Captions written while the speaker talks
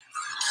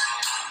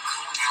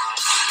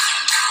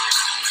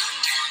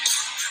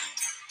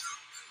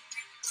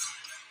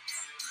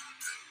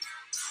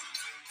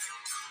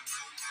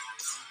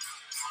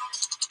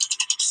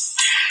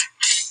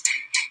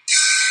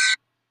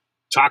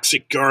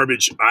Toxic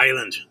Garbage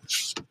Island.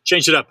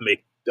 Change it up,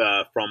 make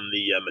from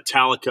the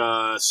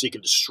Metallica Seek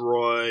and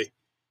Destroy.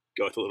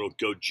 Go with a little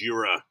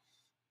Gojira.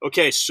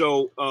 Okay,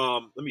 so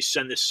let me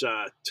send this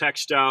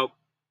text out.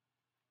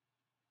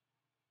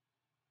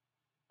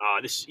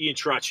 This is Ian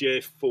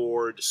Trottier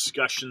for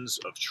Discussions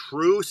of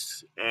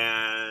Truth,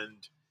 and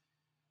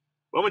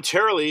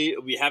momentarily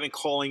we'll be having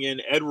calling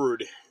in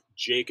Edward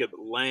Jacob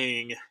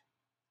Lang,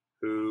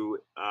 who,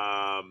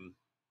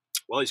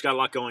 well, he's got a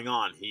lot going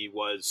on. He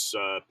was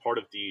part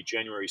of the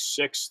January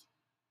 6th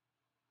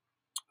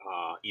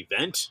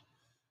event,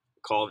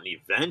 call it an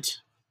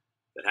event,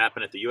 that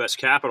happened at the U.S.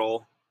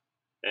 Capitol,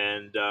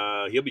 and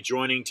he'll be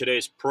joining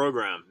today's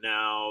program.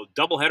 Now,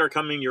 doubleheader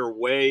coming your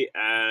way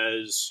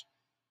as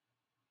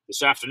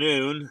this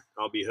afternoon,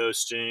 I'll be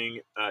hosting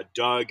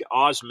Doug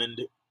Osmond,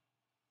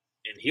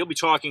 and he'll be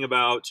talking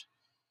about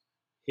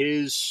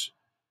his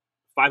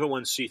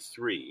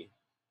 501c3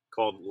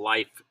 called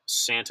Life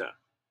Santa.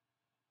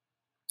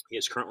 He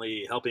is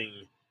currently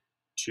helping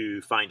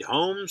to find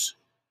homes,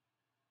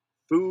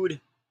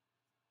 food,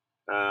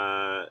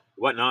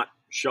 whatnot,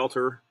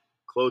 shelter,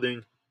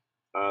 clothing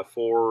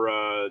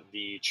for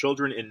the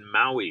children in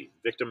Maui,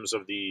 victims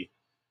of the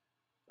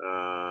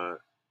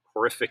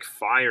horrific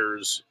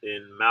fires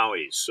in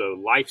Maui. So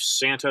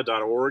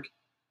lifesanta.org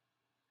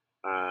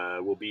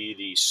will be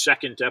the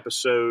second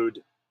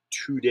episode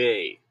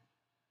today.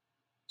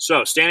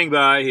 So standing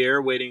by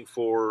here, waiting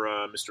for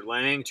Mr.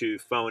 Lang to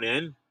phone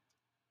in,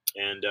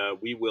 and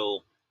we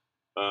will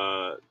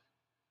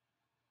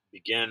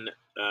begin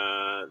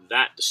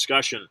that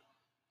discussion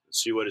and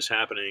see what is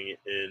happening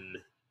in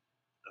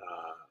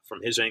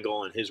from his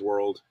angle and his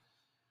world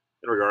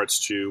in regards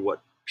to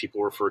what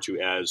people refer to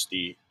as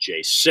the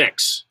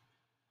J6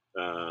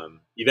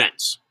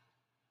 events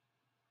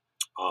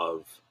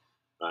of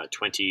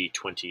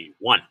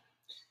 2021.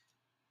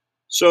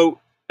 So,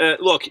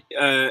 look,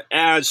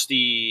 as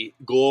the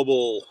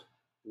global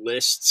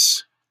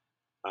lists,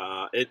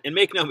 and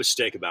make no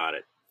mistake about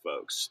it,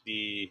 folks,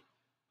 the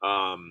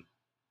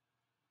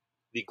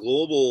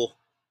global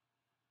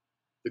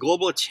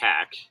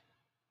attack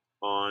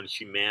on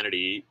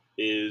humanity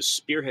is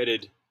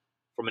spearheaded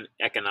from an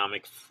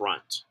economic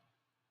front.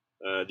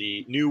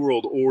 The New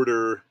World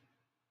Order,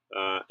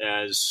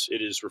 as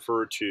it is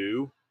referred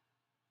to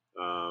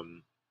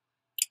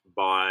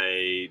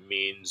by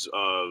means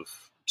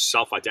of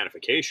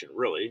self-identification,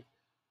 really,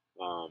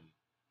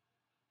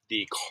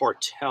 the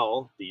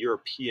cartel, the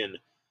European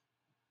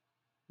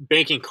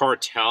banking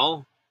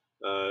cartel,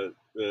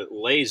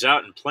 lays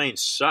out in plain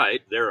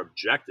sight their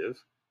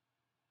objective,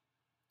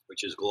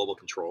 which is global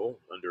control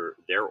under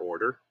their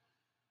order.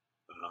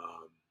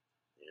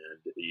 And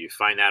you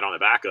find that on the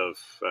back of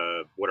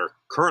what are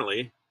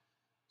currently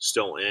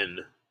still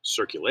in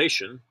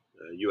circulation,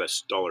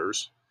 U.S.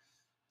 dollars.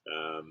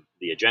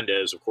 The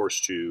agenda is, of course,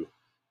 to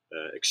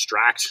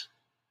extract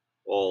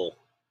all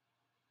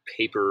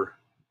paper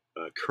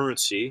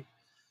currency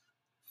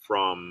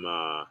from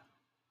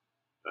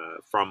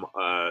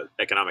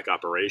economic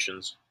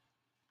operations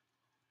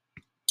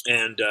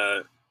and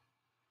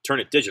turn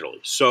it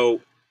digitally.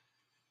 So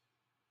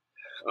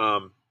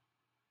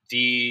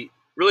the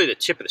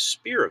tip of the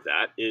spear of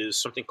that is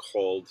something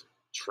called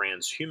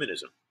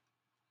transhumanism.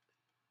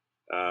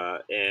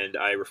 And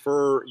I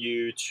refer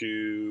you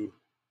to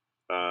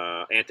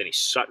Anthony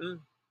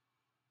Sutton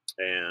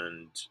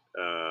and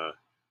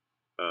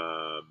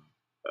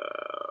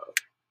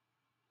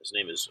his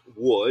name is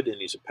Wood,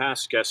 and he's a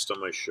past guest on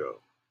my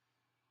show.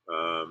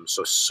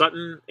 So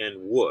Sutton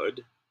and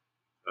Wood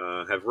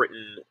have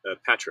written,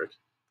 Patrick,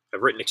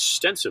 have written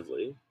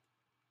extensively,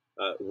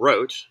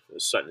 wrote,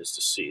 Sutton is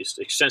deceased,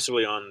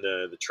 extensively on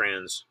the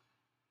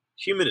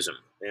transhumanism,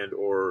 and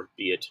or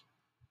be it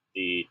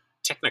the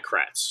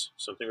technocrats,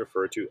 something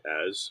referred to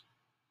as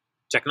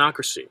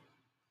technocracy.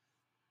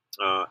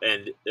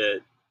 And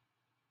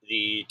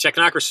the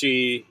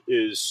technocracy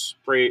is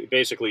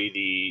basically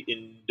the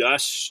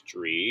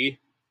industry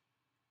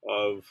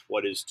of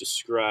what is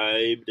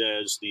described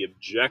as the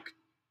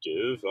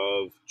objective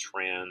of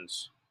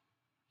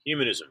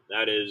transhumanism.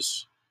 That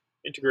is,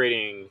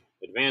 integrating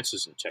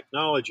advances in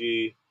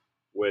technology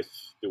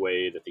with the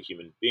way that the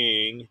human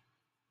being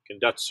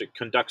conducts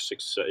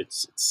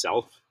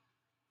itself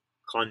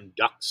on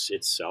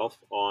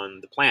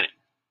the planet.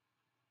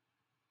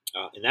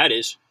 And that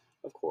is,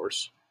 of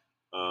course,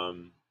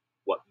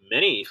 what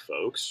many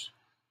folks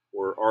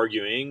were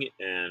arguing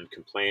and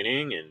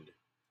complaining and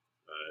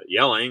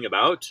yelling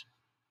about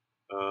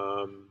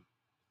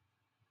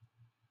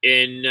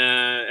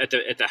at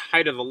the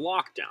height of the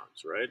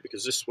lockdowns, right?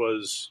 Because this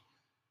was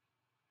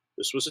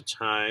a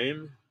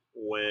time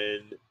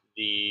when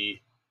the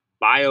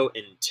bio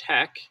and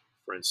tech,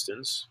 for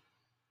instance,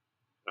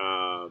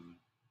 and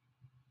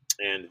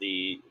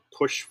the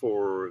push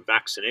for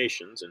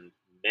vaccinations and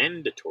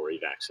mandatory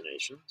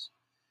vaccinations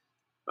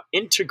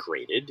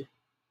integrated,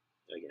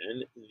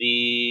 again,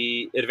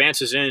 the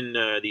advances in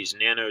these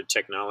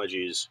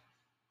nanotechnologies,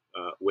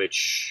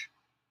 which,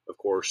 of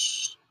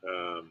course,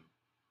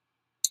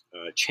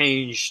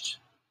 changed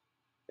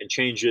and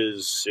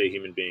changes a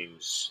human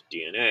being's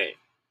DNA.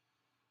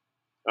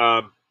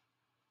 Um,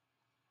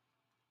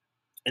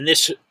 and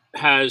this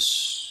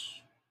has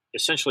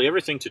essentially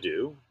everything to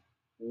do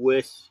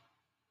with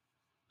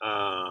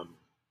um,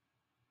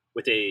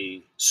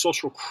 a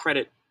social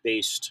credit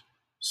based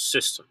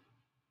system.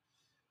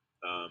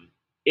 Um,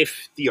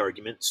 if the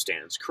argument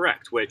stands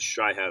correct, which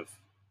I have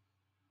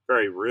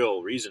very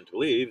real reason to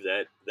believe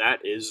that that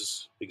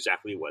is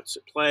exactly what's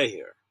at play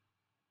here.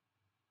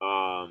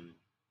 Um,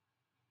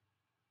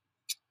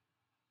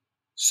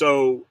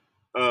 so,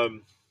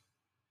 um,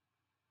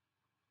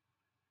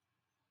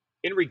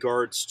 in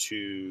regards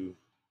to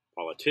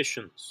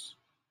politicians,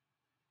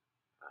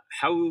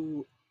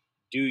 how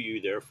do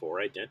you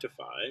therefore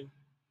identify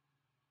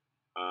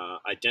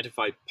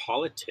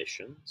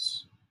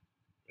politicians,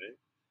 right,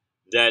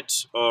 that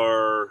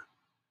are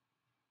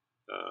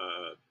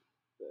uh,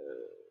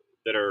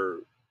 that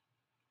are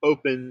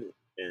open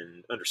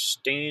and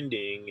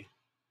understanding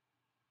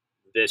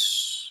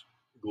this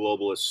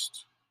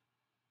globalist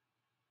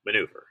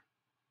maneuver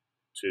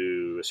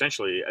to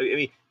essentially, I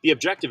mean, the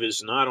objective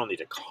is not only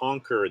to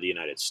conquer the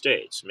United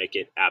States, make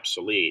it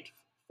obsolete,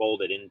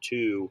 fold it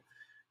into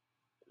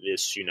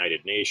this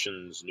United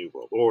Nations New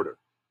World Order.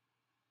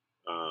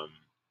 Um,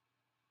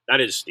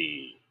 that is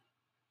the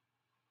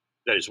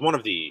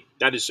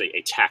that is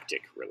a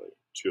tactic really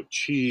to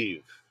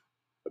achieve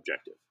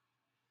objective.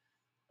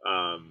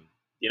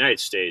 The United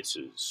States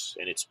is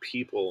and its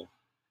people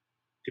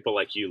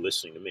like you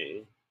listening to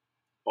me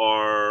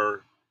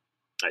are,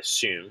 I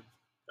assume,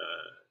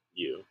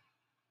 you,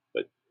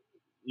 but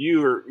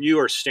you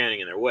are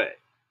standing in their way,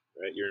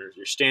 right? You're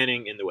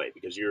standing in the way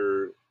because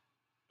you're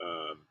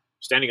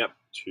standing up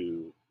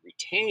to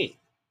retain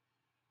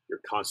your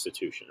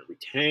Constitution,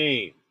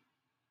 retain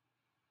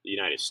the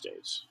United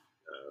States.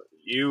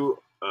 You're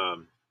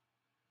an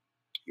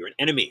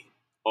enemy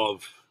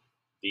of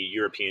the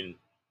European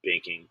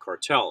banking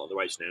cartel,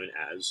 otherwise known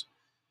as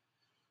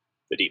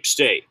the deep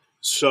state.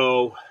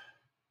 So,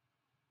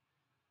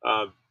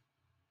 uh,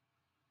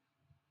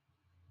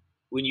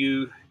 when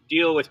you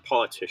deal with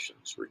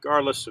politicians,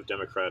 regardless of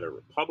Democrat or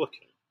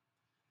Republican,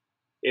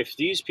 if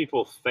these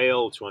people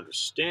fail to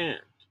understand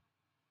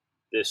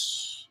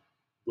this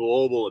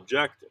global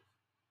objective,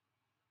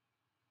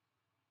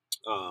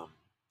 um,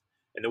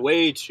 and the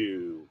way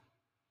to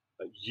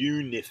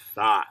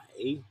unify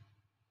a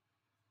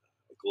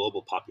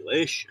global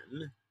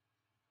population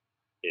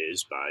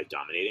is by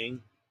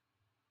dominating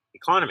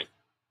economy,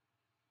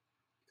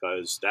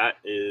 because that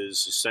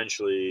is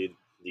essentially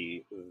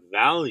the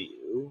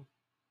value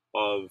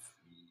of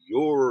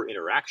your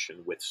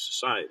interaction with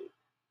society.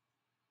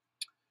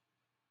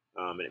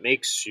 And it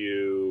makes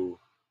you,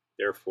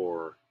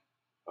 therefore,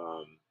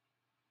 um,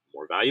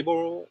 more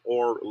valuable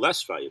or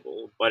less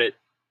valuable, but it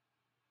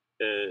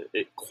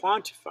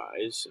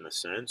quantifies, in a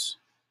sense,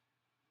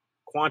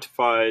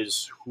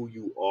 quantifies who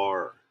you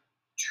are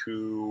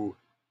to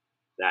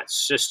that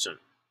system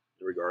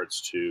in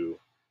regards to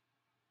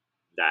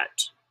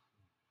that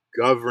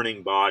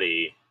governing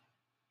body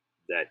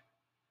that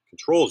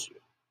controls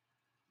you.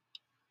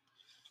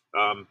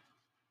 Um,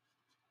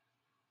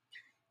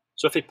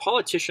 so if a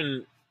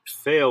politician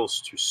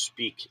fails to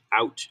speak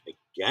out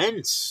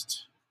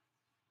against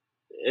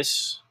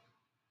this,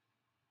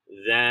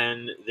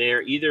 then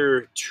they're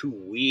either too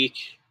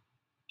weak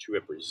to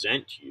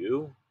represent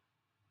you,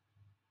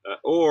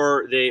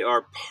 or they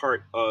are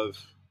part of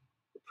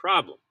the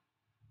problem.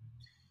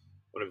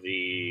 One of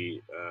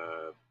the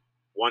uh,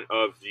 one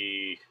of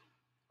the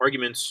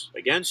arguments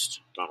against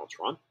Donald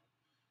Trump,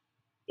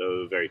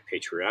 though very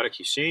patriotic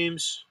he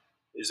seems,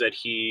 is that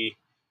he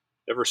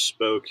never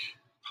spoke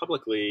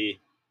publicly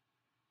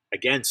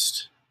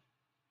against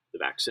the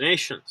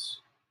vaccinations,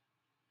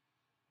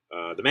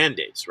 the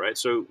mandates, right?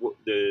 So,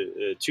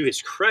 to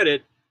his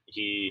credit,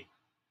 he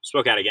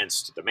spoke out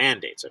against the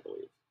mandates, I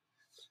believe,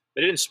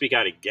 but he didn't speak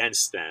out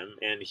against them,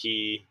 and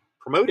he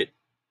promoted,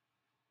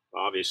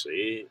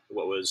 obviously,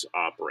 what was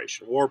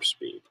Operation Warp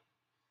Speed,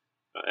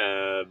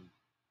 uh,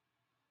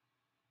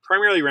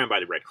 primarily ran by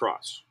the Red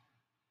Cross.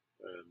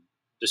 Um,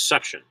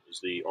 Deception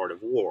is the art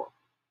of war,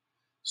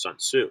 Sun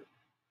Tzu.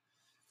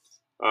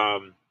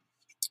 Um,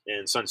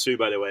 and Sun Tzu,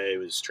 by the way,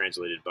 was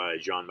translated by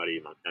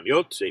Jean-Marie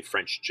Amyot, a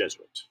French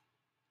Jesuit.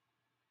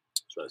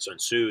 So Sun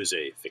Tzu is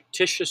a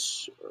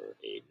fictitious or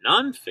a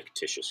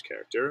non-fictitious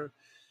character.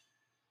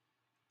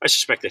 I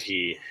suspect that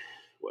he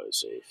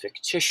was a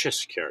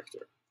fictitious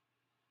character.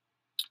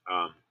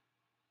 Um,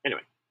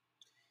 anyway,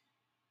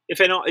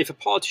 if a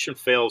politician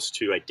fails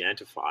to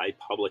identify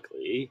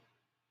publicly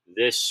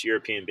this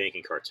European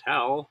banking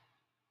cartel,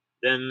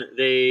 then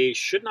they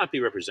should not be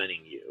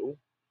representing you,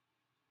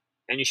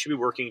 and you should be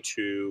working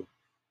to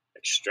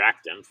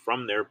extract them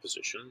from their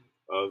position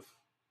of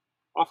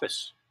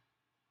office.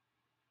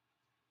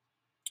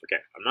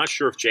 Okay, I'm not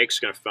sure if Jake's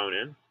going to phone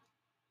in.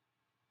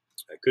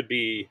 It could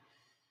be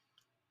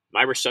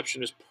my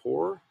reception is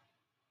poor.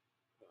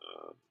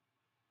 Uh,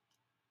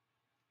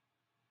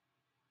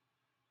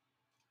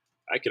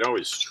 I could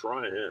always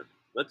try him.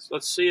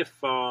 Let's see if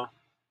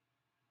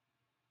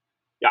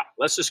Yeah,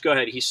 let's just go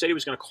ahead. He said he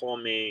was going to call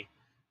me.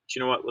 But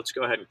you know what? Let's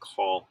go ahead and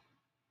call.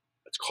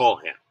 Let's call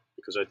him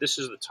because this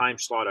is the time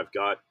slot I've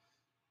got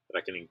that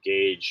I can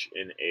engage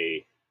in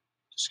a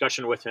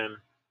discussion with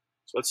him.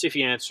 So let's see if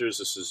he answers.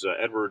 This is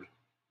Edward.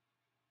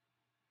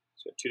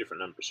 He's got two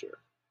different numbers here.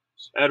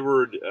 It's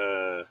Edward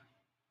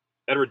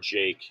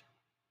Jake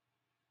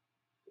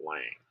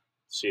Lang.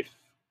 Let's see if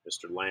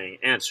Mr. Lang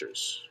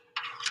answers.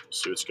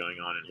 Let's see what's going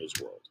on in his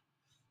world.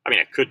 I mean,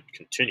 I could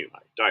continue my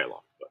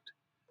dialogue, but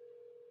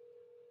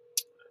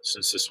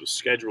since this was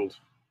scheduled,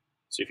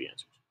 let's see if he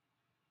answers.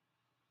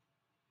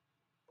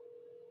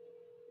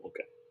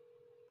 Okay.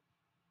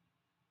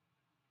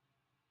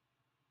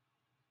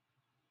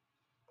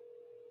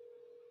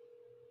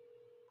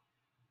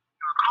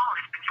 Your call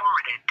has been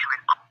forwarded to an.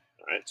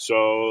 All right.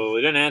 So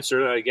he didn't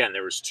answer. Again,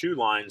 there was two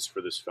lines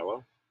for this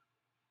fellow.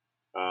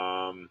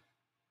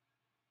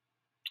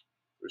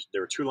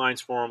 There were two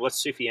lines for him.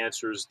 Let's see if he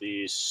answers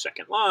the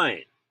second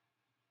line.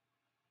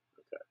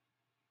 Okay.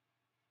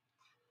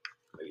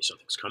 Maybe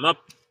something's come up.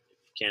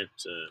 Can't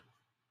do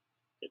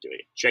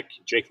it.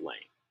 Jake Lang.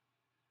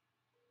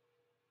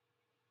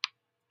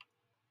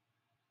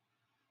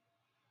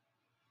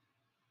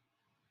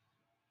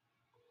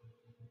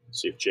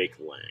 Let's see if Jake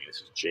Lang.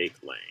 This is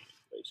Jake Lang,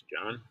 ladies and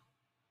gentlemen.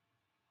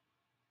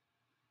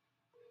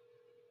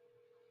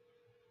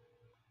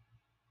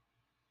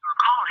 Your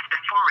call has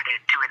been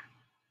forwarded to an.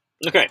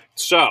 Okay,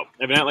 so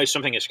evidently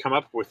something has come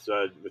up with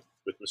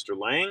Mr.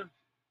 Lang.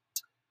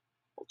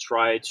 I'll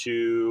try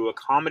to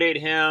accommodate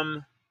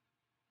him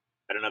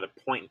at another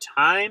point in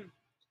time.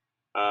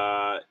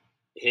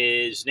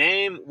 His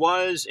name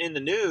was in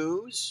the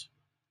news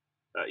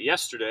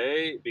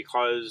yesterday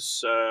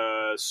because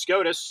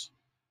SCOTUS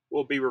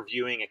will be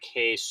reviewing a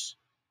case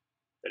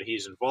that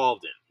he's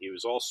involved in. He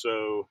was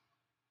also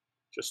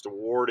just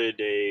awarded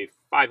a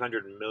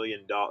 $500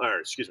 million.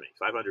 Excuse me,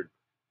 500.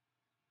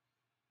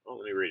 Well,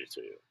 let me read it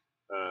to you.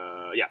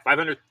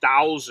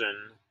 500,000.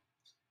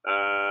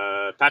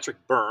 Patrick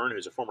Byrne,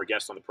 who's a former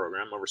guest on the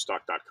program,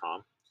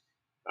 Overstock.com.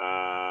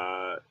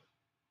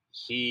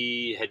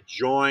 He had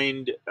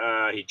joined.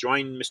 He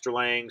joined Mr.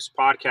 Lang's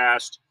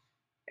podcast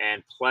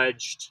and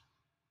pledged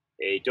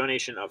a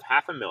donation of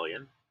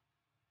 $500,000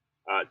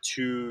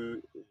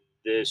 to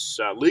this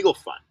legal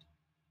fund.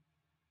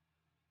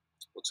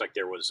 Looks like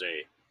there was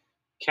a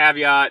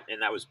caveat,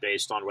 and that was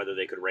based on whether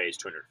they could raise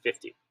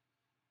 $250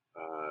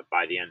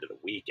 by the end of the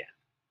weekend.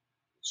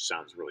 Which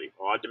sounds really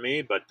odd to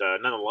me, but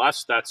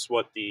nonetheless, that's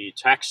what the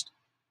text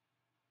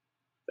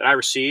that I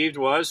received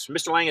was.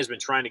 Mr. Lang has been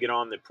trying to get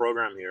on the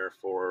program here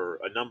for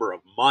a number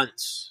of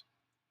months,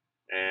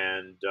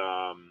 and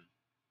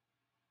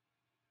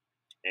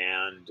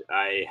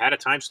I had a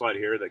time slot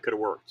here that could have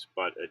worked,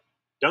 but I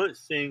don't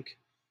think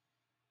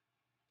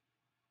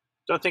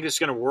it's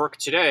going to work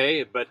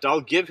today. But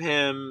I'll give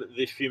him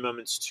the few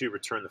moments to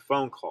return the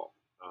phone call.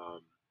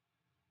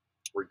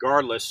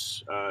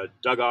 Regardless,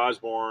 Doug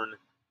Osborne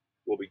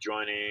will be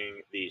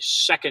joining the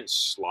second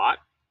slot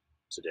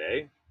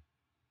today,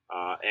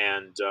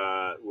 and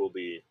we'll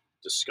be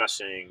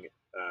discussing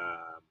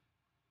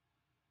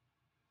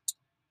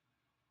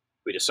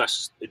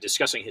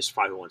discussing his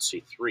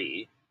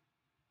 501c3.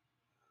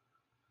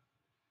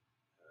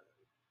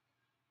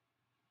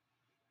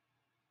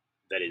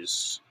 That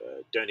is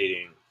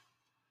donating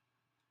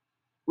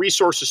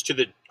resources to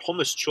the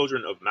homeless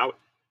children of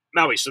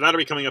Maui. So that'll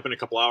be coming up in a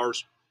couple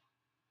hours.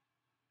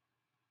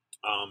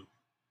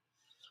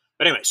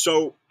 But anyway,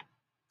 so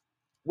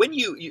when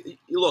you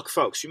look,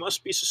 folks, you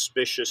must be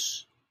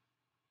suspicious.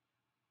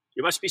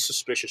 You must be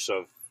suspicious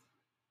of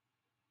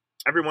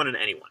everyone and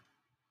anyone.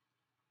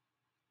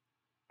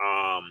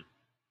 And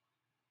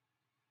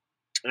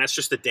that's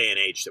just the day and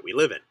age that we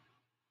live in.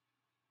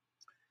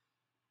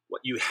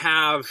 What you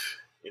have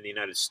in the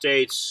United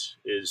States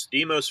is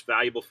the most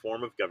valuable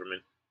form of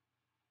government.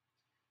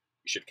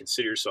 You should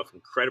consider yourself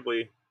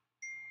incredibly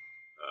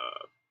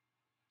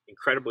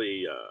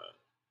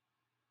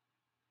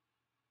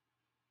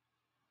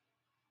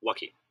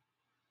lucky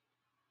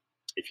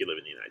if you live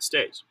in the United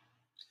States.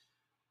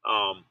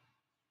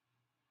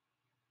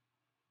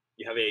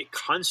 You have a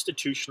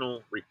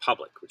constitutional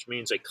republic, which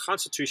means a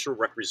constitution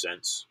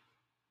represents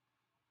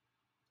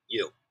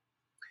you.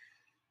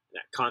 And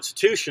that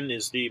constitution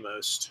is the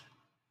most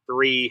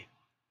free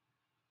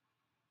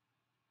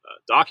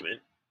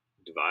document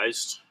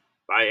devised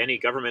by any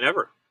government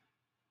ever.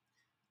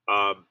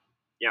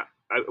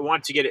 I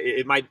want to get it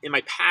in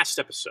my past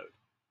episode,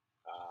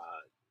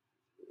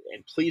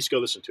 and please go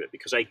listen to it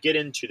because I get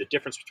into the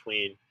difference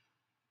between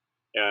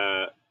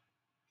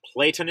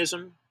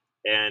Platonism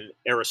and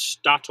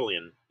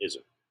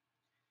Aristotelianism.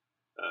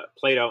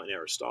 Plato and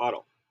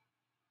Aristotle.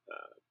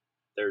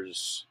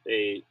 There's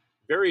a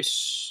very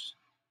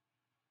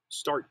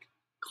stark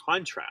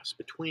contrast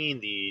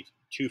between the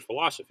two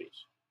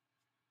philosophies.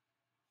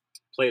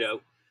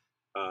 Plato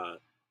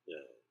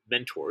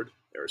mentored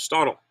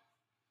Aristotle.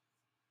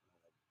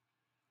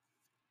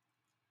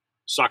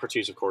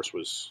 Socrates, of course,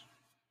 was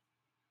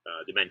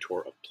the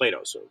mentor of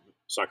Plato. So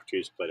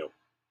Socrates, Plato,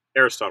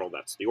 Aristotle,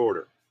 that's the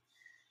order.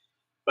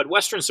 But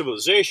Western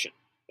civilization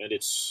and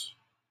its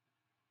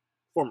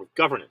form of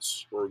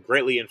governance were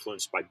greatly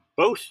influenced by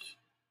both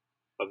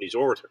of these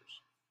orators.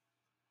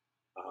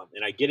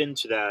 And I get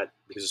into that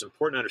because it's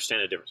important to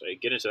understand the difference. I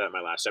get into that in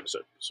my last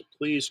episode. So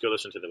please go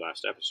listen to the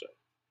last episode.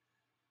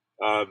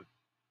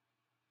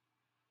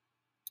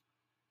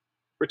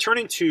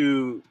 Returning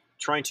to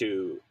trying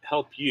to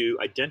help you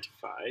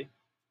identify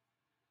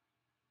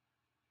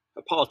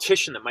a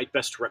politician that might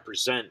best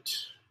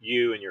represent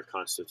you and your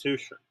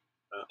constitution.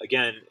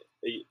 Again,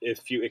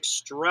 if you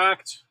step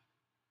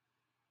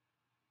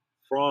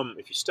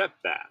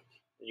back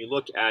and you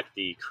look at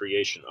the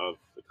creation of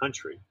the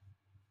country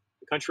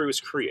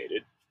was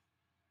created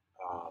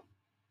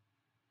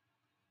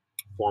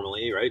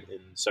formally, right,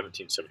 in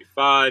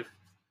 1775.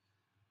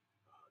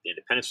 The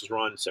independence was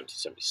run in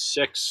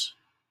 1776.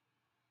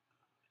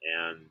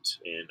 And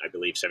in, I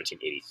believe,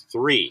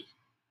 1783.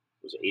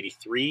 Was it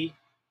 83?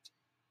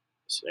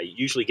 I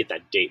usually get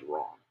that date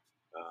wrong.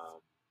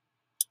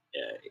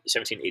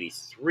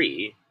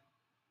 1783,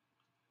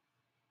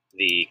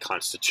 the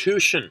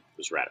Constitution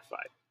was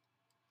ratified.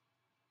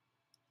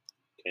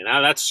 Okay, now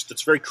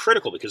that's very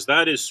critical because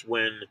that is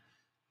when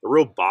the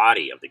real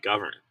body of the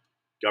government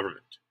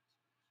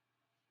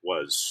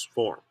was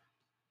formed.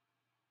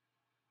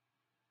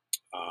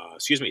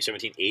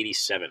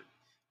 1787.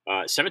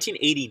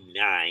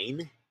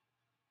 1789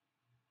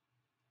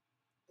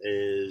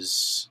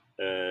 is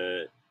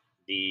the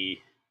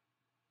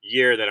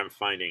year that I'm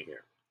finding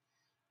here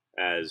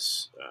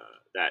as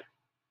that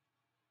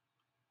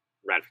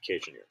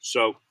ratification year.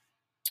 So,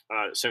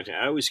 17.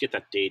 I always get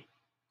that date.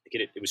 I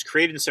get it. It was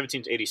created in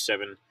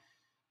 1787,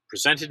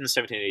 presented in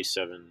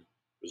 1787,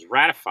 was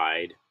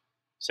ratified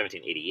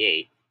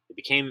 1788. It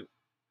became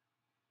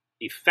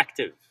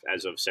effective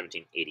as of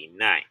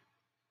 1789.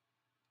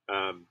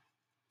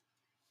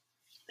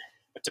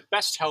 But to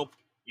best help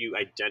you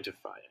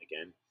identify,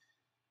 again,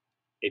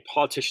 a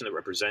politician that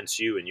represents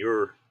you and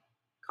your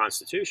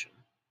constitution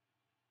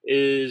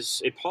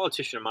is a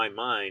politician, in my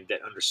mind,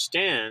 that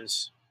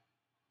understands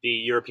the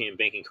European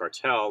banking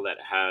cartel that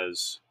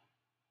has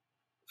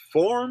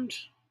formed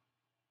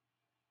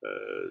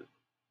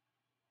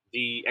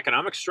the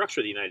economic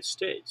structure of the United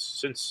States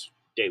since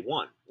day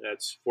one.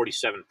 That's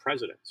 47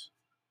 presidents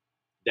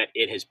that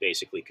it has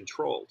basically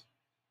controlled.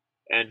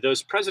 And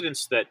those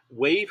presidents that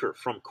waver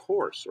from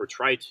course or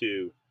try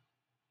to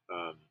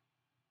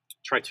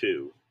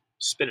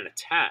spin an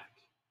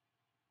attack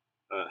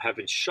have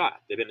been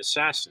shot. They've been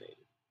assassinated.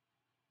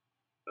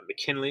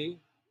 McKinley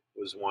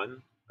was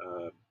one.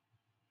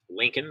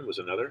 Lincoln was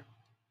another.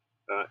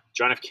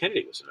 John F.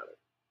 Kennedy was another.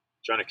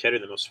 John F.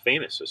 Kennedy, the most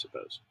famous, I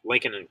suppose.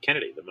 Lincoln and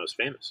Kennedy, the most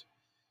famous.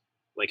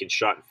 Lincoln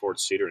shot in Fort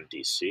Cedar in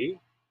D.C.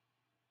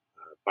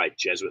 By a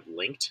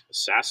Jesuit-linked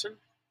assassin.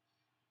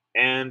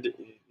 And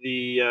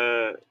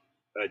the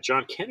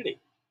John Kennedy,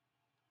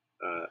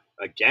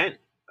 again,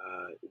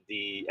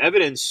 the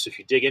evidence, if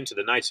you dig into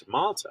the Knights of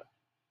Malta,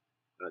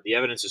 the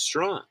evidence is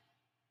strong.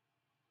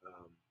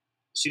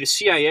 See, the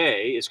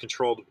CIA is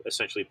controlled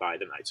essentially by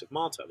the Knights of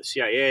Malta. The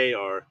CIA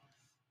are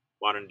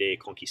modern-day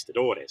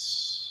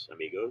conquistadores,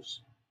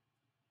 amigos.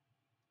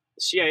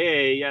 The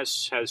CIA,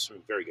 yes, has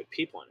some very good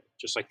people in it,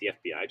 just like the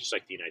FBI, just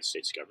like the United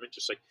States government,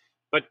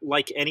 but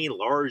like any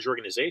large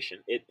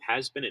organization, it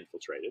has been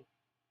infiltrated.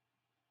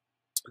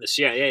 The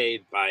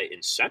CIA, by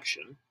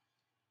inception,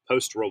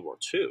 post-World War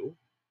II,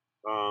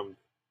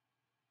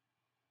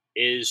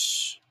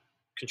 is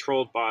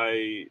controlled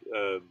by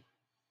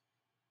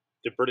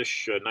the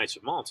British Knights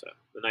of Malta.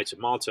 The Knights of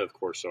Malta, of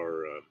course,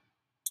 are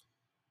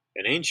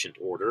an ancient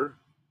order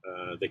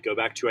that go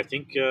back to, I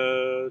think,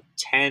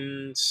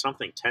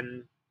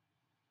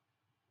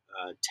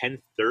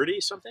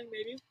 1030 something,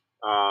 maybe.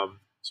 Some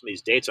of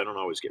these dates I don't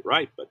always get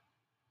right, but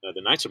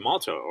the Knights of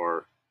Malta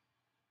are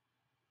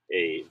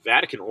a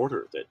Vatican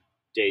order that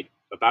date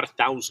about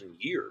 1,000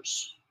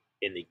 years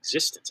in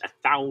existence.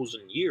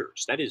 1,000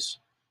 years. That is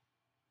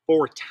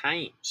over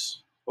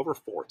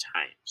 4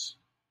 times,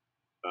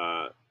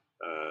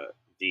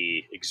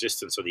 the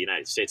existence of the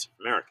United States of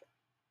America.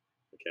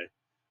 Okay,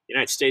 the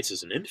United States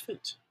is an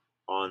infant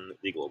on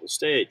the global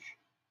stage.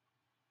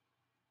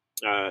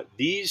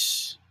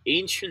 These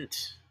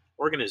ancient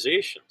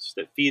organizations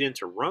that feed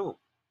into Rome.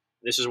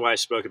 This is why I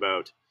spoke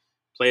about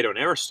Plato and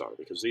Aristotle,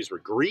 because these were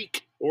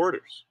Greek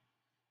orders,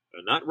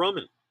 not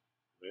Roman.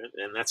 Right?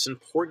 And that's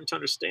important to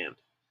understand.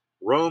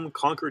 Rome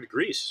conquered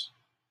Greece,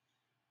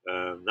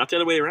 not the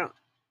other way around.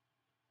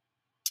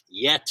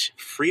 Yet,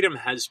 freedom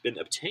has been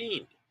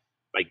obtained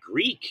by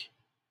Greek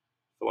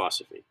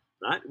philosophy,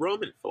 not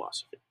Roman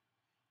philosophy.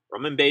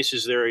 Roman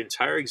bases their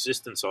entire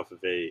existence off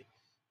of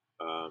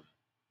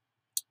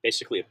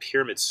basically a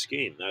pyramid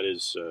scheme that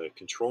is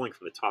controlling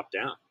from the top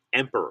down.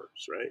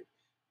 Emperors, right?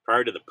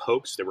 Prior to the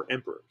popes, there were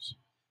emperors.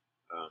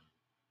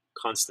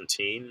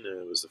 Constantine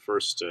was the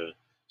first,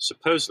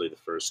 supposedly the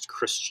first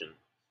Christian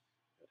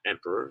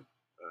emperor.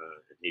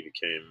 And he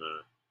became,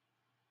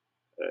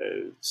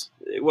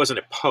 it wasn't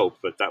a pope,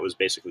 but that was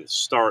basically the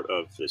start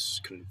of this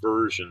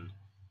conversion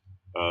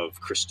of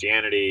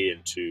Christianity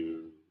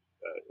into,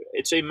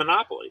 it's a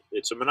monopoly.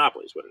 It's a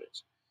monopoly, is what it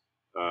is.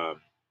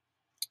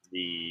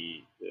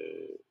 The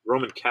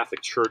Roman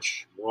Catholic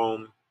Church,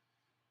 Rome,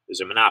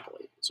 is a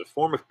monopoly. It's a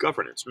form of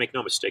governance. Make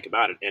no mistake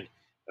about it. And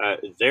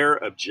their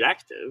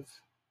objective,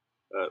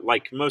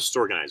 like most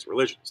organized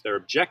religions, their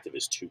objective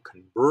is to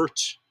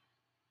convert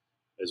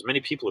as many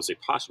people as they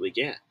possibly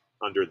can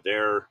under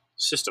their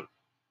system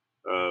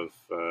of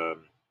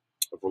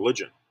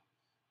religion.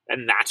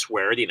 And that's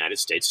where the United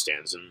States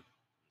stands in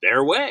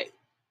their way.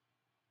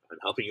 I'm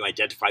helping you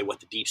identify what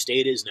the deep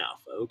state is now,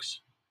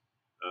 folks.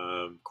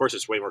 Of course,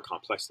 it's way more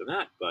complex than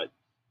that, but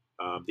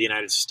the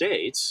United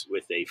States,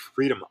 with a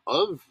freedom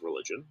of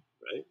religion,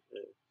 right?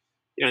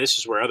 This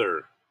is where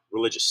other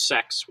religious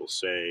sects will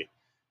say,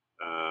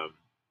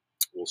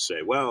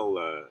 well,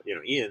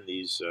 Ian,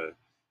 the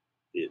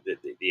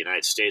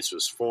United States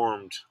was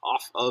formed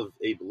off of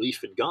a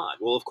belief in God.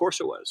 Well, of course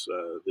it was.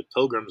 The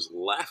Pilgrims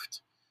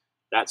left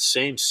that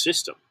same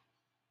system.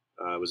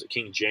 Was it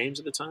King James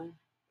at the time?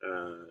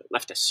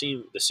 Left that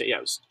same, it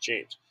was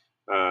James.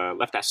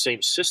 Left that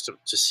same system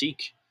to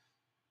seek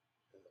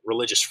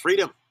religious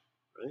freedom,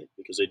 right?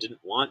 Because they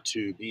didn't want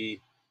to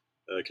be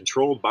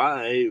controlled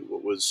by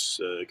what was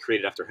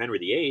created after Henry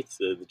VIII,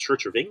 the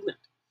Church of England,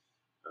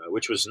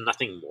 which was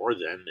nothing more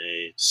than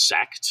a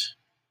sect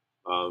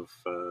of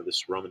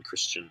this Roman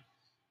Christian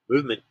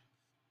movement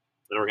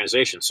and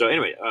organization. So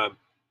anyway,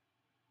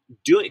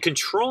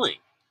 controlling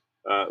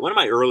one of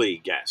the early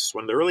guests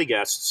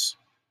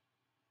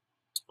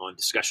on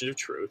Discussions of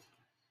Truth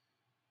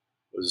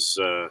was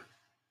a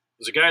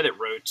guy that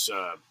wrote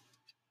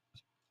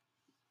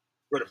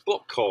a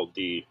book called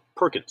The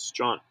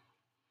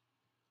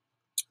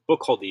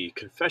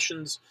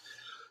Confessions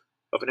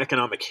of an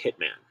Economic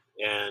Hitman.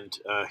 And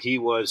he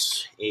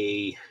was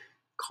a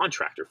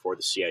contractor for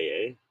the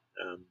CIA.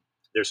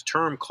 There's a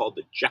term called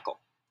the Jekyll.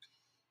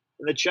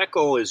 And the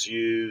Jekyll is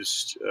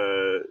used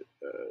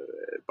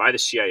by the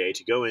CIA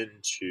to go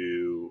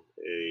into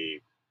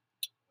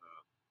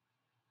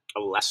a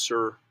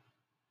lesser,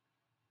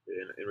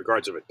 in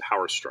regards of a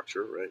power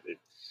structure, right?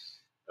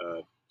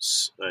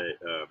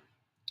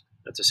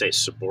 Not to say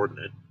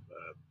subordinate,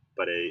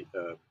 but a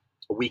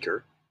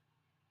weaker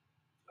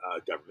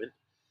government.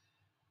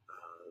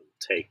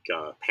 Take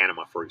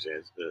Panama, for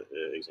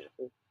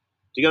example.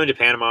 To go into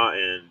Panama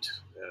and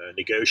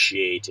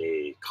negotiate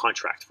a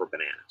contract for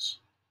bananas.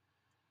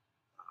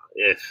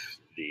 If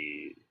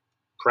the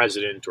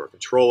president or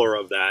controller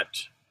of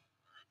that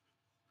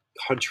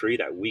country,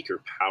 that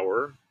weaker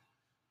power,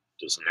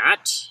 does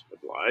not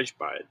oblige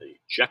by the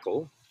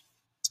Jekyll,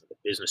 the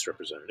business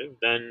representative,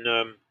 then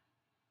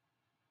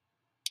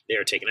they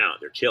are taken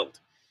out. They're killed.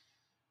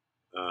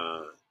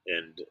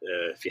 And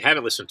if you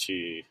haven't listened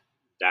to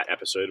that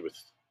episode with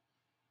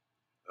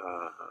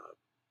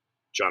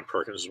John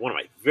Perkins, is one of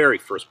my very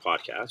first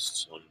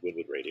podcasts on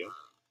Woodwood Radio.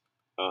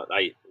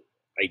 I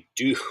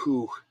do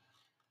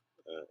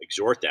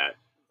exhort that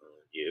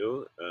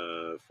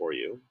for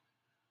you.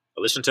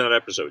 Listen to that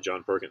episode,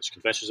 John Perkins,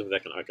 Confessions of an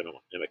Economic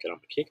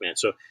Hitman.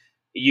 So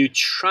you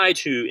try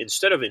to,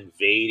 instead of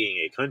invading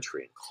a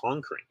country and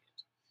conquering it,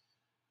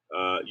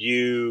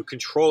 you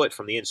control it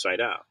from the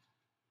inside out,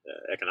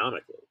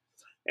 economically.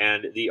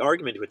 And the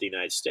argument with the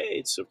United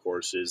States, of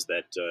course, is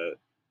that the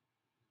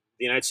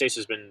United States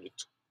has been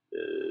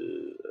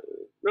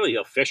really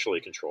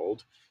officially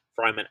controlled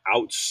from an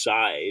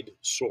outside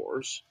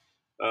source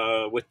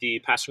with the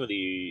passing of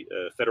the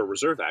Federal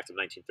Reserve Act of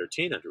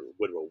 1913 under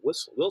Woodrow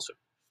Wilson.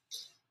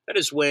 That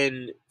is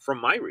when,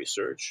 from my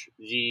research,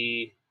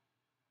 the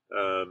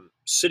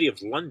city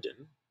of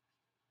London,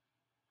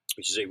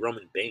 which is a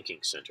Roman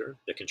banking center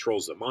that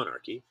controls the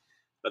monarchy,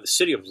 the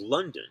city of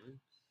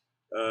London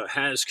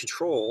has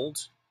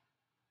controlled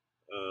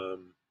the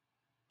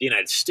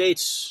United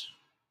States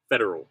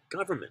federal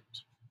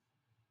government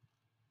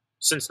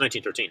since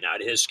 1913. Now,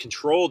 it has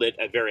controlled it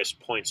at various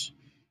points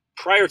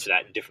prior to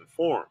that in different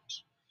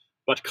forms,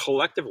 but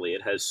collectively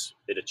it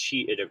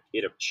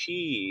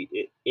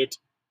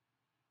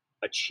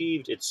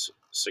achieved its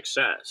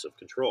success of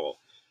control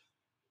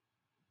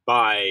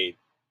by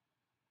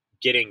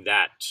getting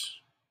that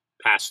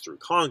passed through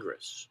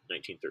Congress,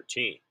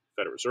 1913,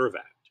 Federal Reserve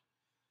Act.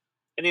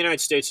 And the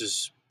United States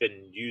has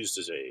been used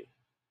as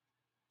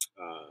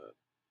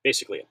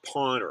basically a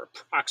pawn or a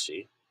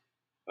proxy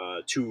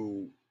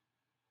and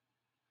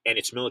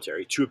its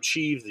military to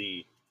achieve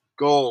the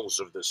goals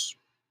of this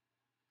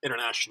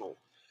international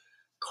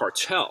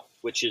cartel,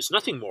 which is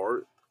nothing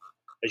more,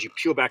 as you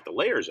peel back the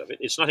layers of it,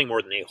 it's nothing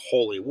more than a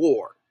holy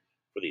war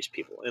for these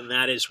people. And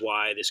that is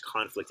why this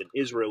conflict in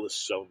Israel is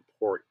so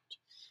important.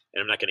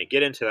 And I'm not going to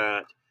get into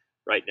that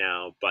right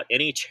now, but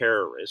any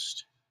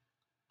terrorist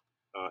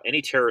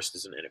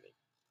is an enemy,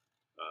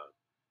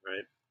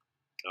 right?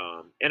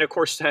 And of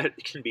course, that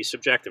can be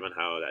subjective on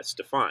how that's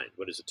defined.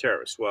 What is a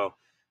terrorist? Well,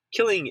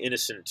 killing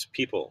innocent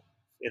people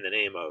in the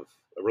name of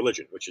a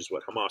religion, which is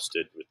what Hamas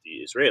did with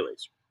the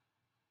Israelis,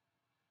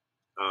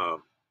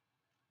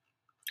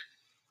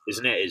 is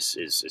an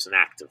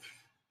act of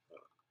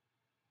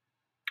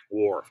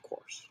war, of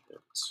course.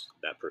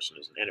 That person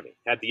is an enemy.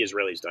 Had the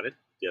Israelis done it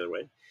the other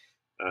way,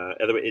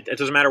 It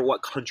doesn't matter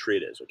what country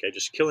it is. Okay,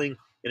 just killing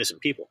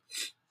innocent people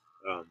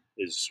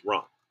is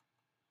wrong.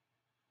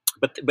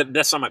 But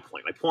that's not my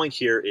point. My point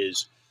here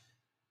is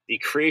the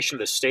creation of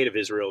the state of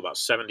Israel about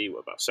 70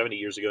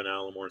 years ago now, a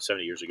little more than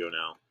 70 years ago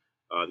now.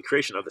 The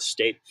creation of the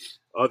state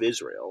of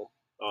Israel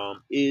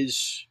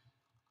is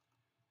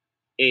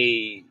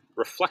a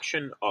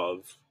reflection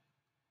of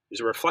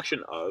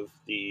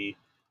the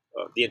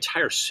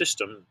entire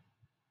system,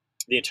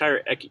 the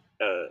entire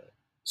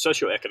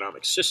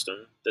socioeconomic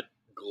system that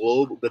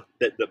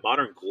the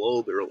modern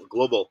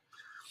global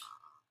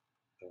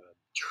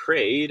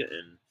trade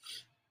and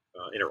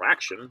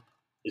interaction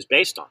is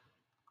based on.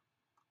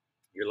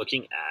 You're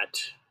looking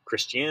at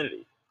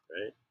Christianity,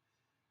 right?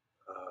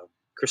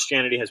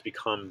 Christianity has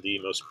become the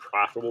most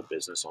profitable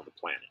business on the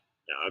planet.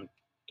 Now, I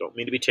don't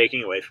mean to be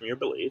taking away from your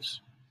beliefs.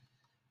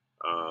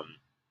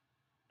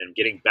 And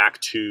getting back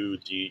to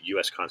the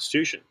U.S.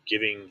 Constitution,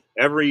 giving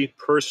every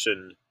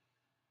person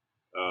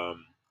the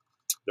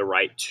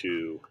right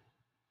to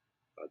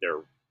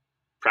their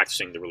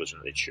practicing the religion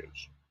they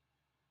choose.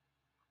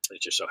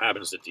 It just so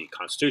happens that the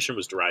Constitution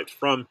was derived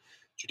from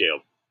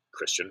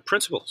Judeo-Christian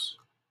principles.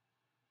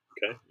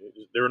 Okay,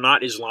 they're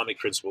not Islamic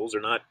principles.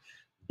 They're not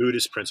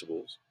Buddhist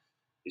principles.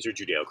 These are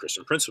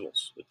Judeo-Christian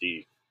principles that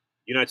the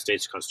United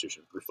States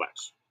Constitution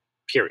reflects.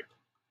 Period.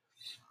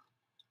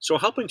 So,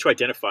 helping to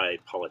identify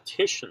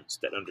politicians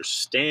that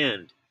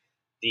understand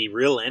the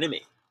real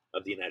enemy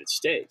of the United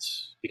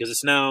States, because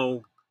it's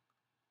not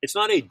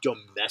a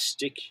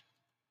domestic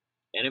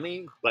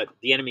enemy, but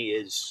the enemy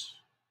is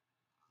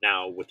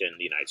now within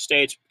the United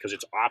States because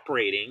it's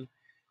operating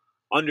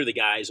under the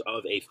guise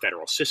of a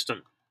federal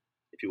system,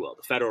 if you will.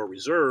 The Federal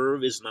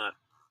Reserve is not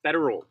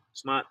federal.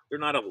 They're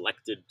not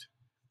elected.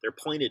 They're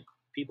appointed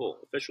people,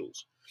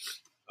 officials.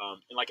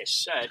 And like I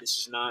said, this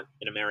is not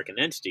an American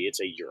entity.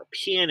 It's a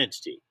European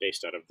entity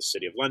based out of the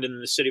City of London.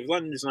 And the City of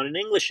London is not an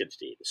English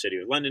entity. The City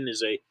of London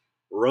is a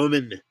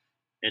Roman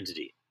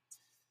entity.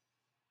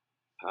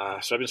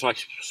 So I've been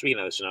speaking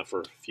of this now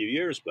for a few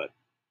years, but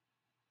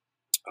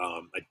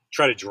I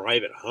try to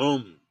drive it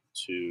home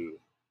to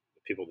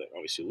the people that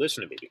obviously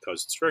listen to me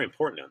because it's very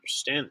important to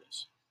understand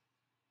this.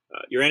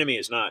 Your enemy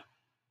is not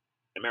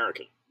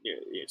American.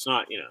 It's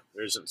not,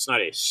 it's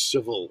not a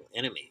civil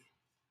enemy.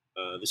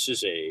 This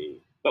is a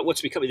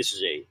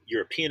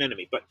European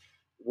enemy. But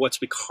what's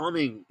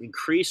becoming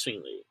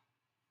increasingly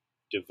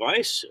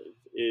divisive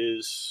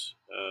is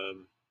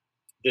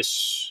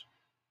this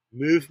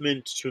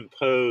movement to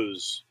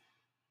impose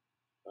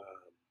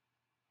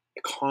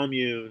a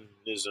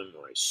communism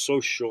or a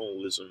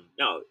socialism.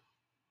 Now,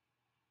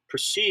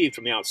 perceived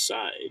from the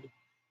outside,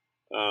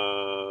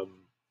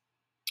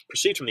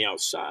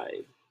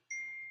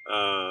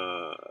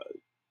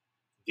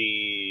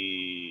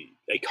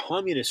 a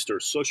communist or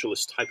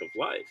socialist type of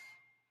life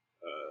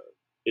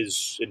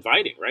is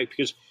inviting, right?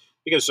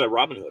 Because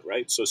Robin Hood,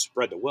 right? So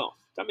spread the wealth.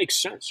 That makes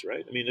sense,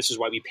 right? I mean, this is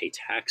why we pay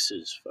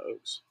taxes,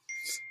 folks.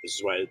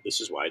 This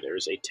is why there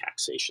is a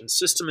taxation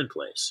system in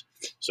place,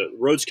 so that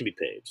roads can be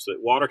paved, so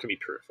that water can be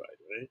purified,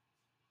 right?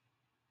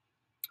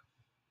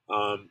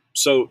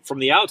 So from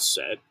the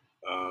outset,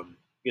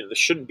 there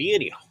shouldn't be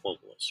any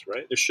homeless,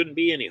 right? There shouldn't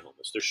be any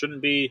homeless. There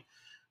shouldn't be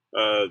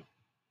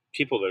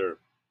people that are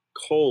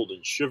cold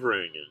and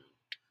shivering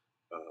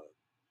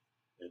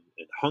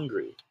and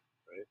hungry,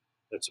 right?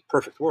 That's a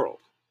perfect world.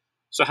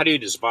 So how do you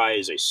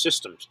devise a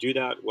system to do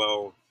that?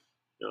 Well,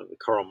 the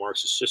Karl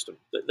Marxist system.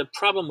 The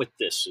problem with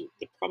the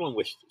problem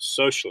with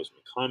socialism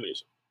and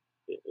communism,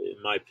 in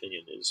my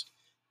opinion, is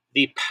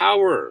the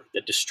power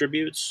that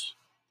distributes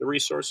the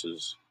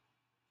resources.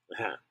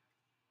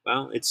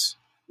 Well, it's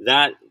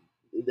that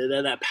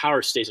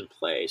power stays in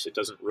place. It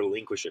doesn't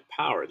relinquish its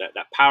power.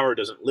 That power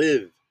doesn't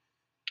live.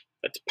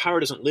 That power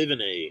doesn't live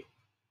in a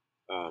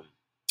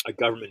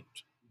government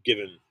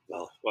given.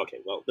 Well,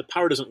 the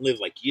power doesn't live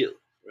like you,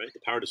 right?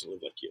 The power doesn't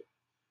live like you.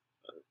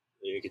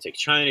 You can take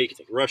China, you can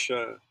take Russia,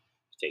 you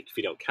can take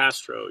Fidel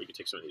Castro, you can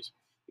take some of these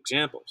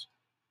examples.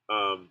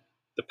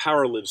 The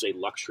power lives a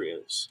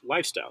luxurious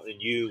lifestyle,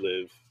 and you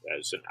live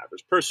as an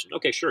average person.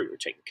 Okay, sure, you're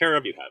taken care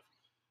of, you have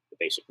the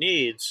basic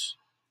needs.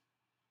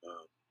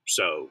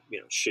 So,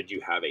 should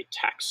you have a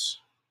tax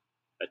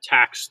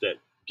that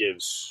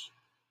gives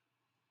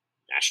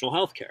national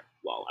health care?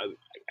 Well,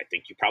 I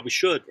think you probably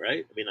should,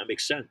 right? I mean, that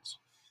makes sense.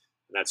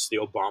 And that's the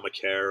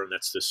Obamacare, and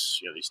that's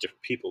these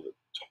different people that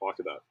talk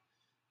about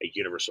a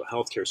universal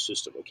healthcare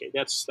system. Okay,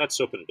 that's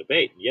open to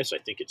debate. And yes, I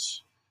think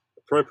it's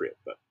appropriate,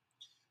 but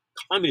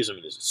communism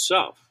in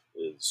itself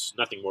is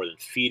nothing more than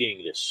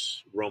feeding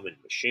this Roman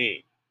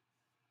machine.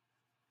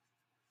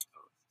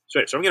 So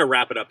I'm going to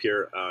wrap it up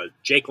here.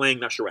 Jake Lang,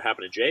 not sure what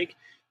happened to Jake.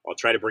 I'll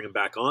try to bring him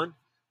back on.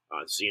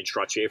 This is Ian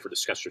Trottier for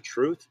Discuss Your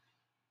Truth.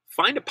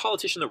 Find a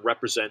politician that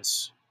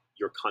represents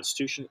your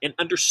constitution and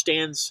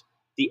understands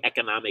the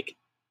economic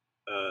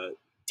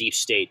deep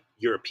state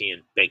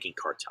European banking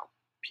cartel,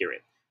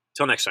 period.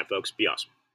 Till next time, folks, be awesome.